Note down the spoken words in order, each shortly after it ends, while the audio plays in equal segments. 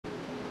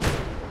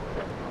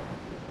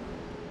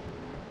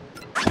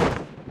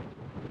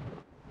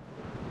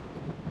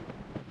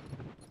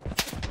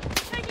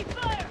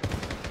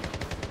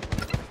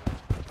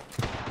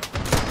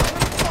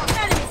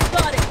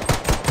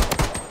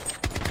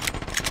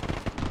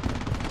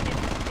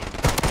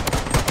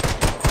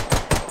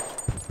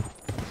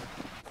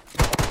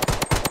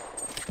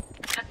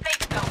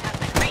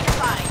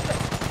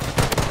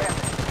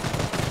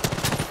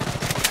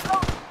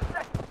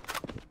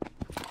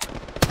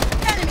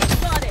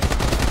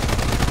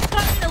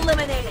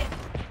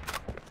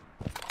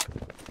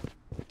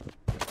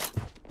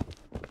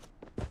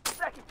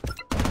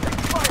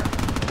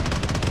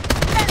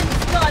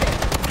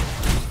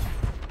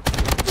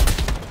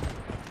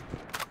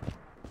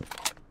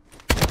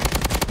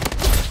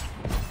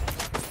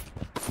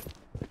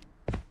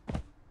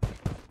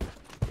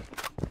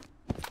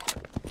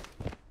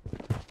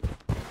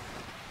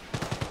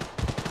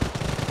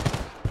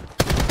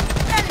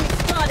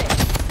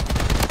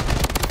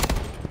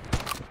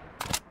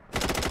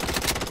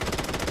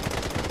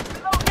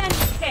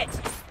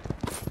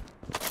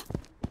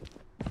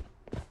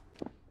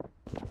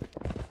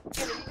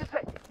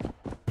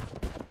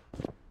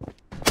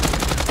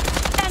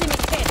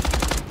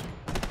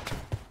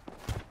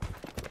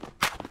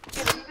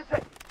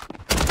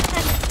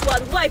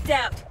squad wiped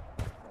out!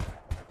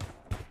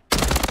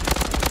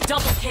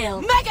 Double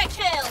kill! Mega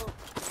kill!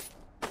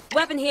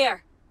 Weapon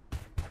here!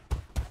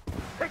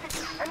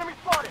 Enemy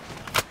spotted!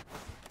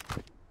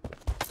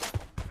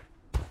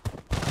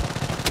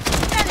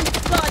 Enemy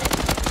spotted!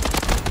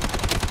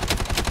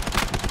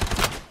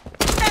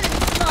 Enemy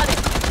spotted!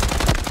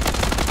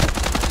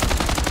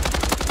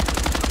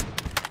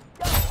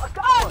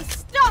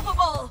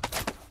 Unstoppable!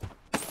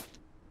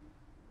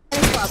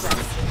 In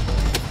progress.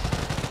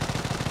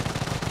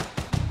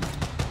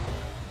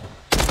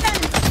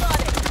 Enemy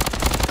spotted!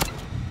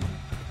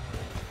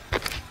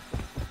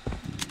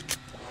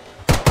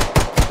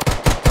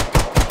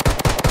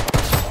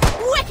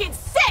 Wicked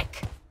sick!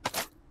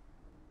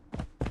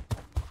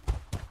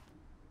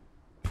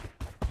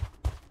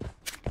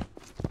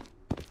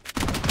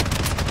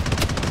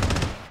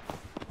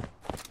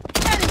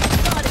 Enemy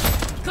spotted!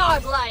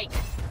 Godlike!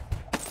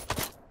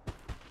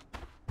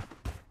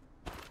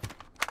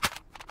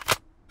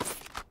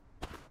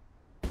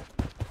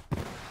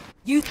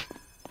 You... Enemy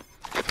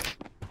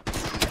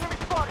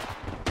spotted!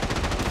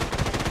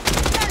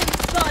 Enemy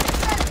spotted!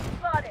 Enemy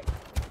spotted!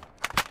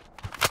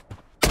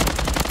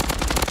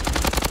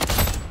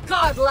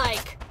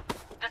 Godlike!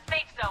 The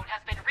safe zone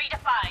has been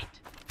redefined.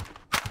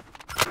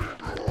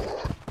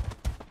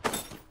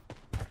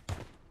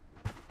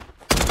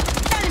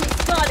 Enemy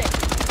spotted!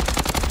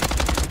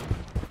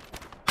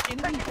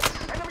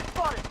 Enemy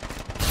spotted!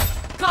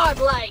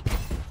 Godlike!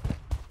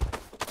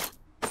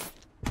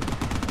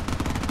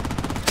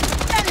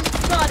 Enemy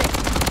spotted!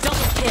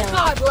 Double kill!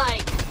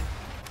 Godlike!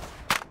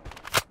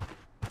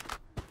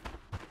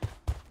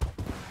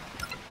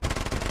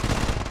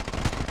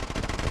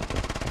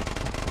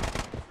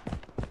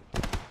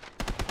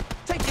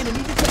 Take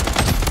enemy detected!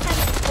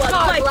 Squad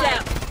wiped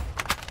out!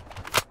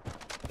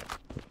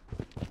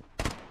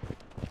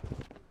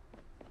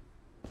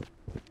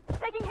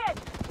 Taking hit!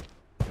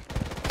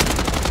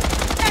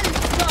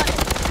 Enemy spotted!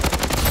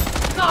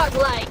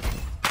 Godlike!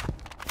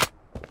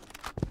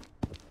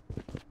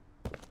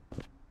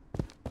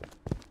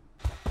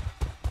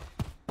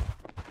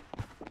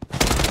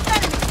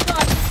 Enemy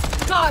spotted!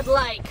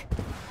 Godlike!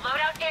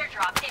 Loadout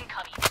airdrop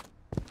incoming.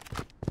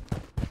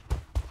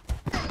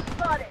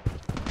 Spotted!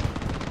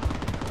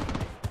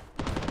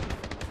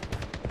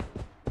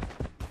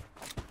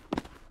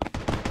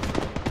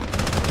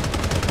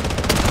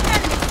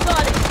 Enemy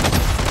spotted!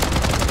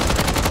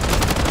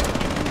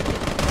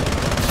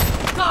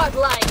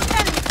 Godlike!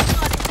 Enemy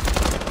spotted!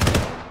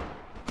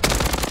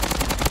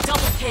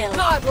 Double kill!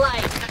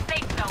 Godlike! The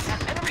safe zone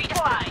has been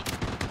redefined.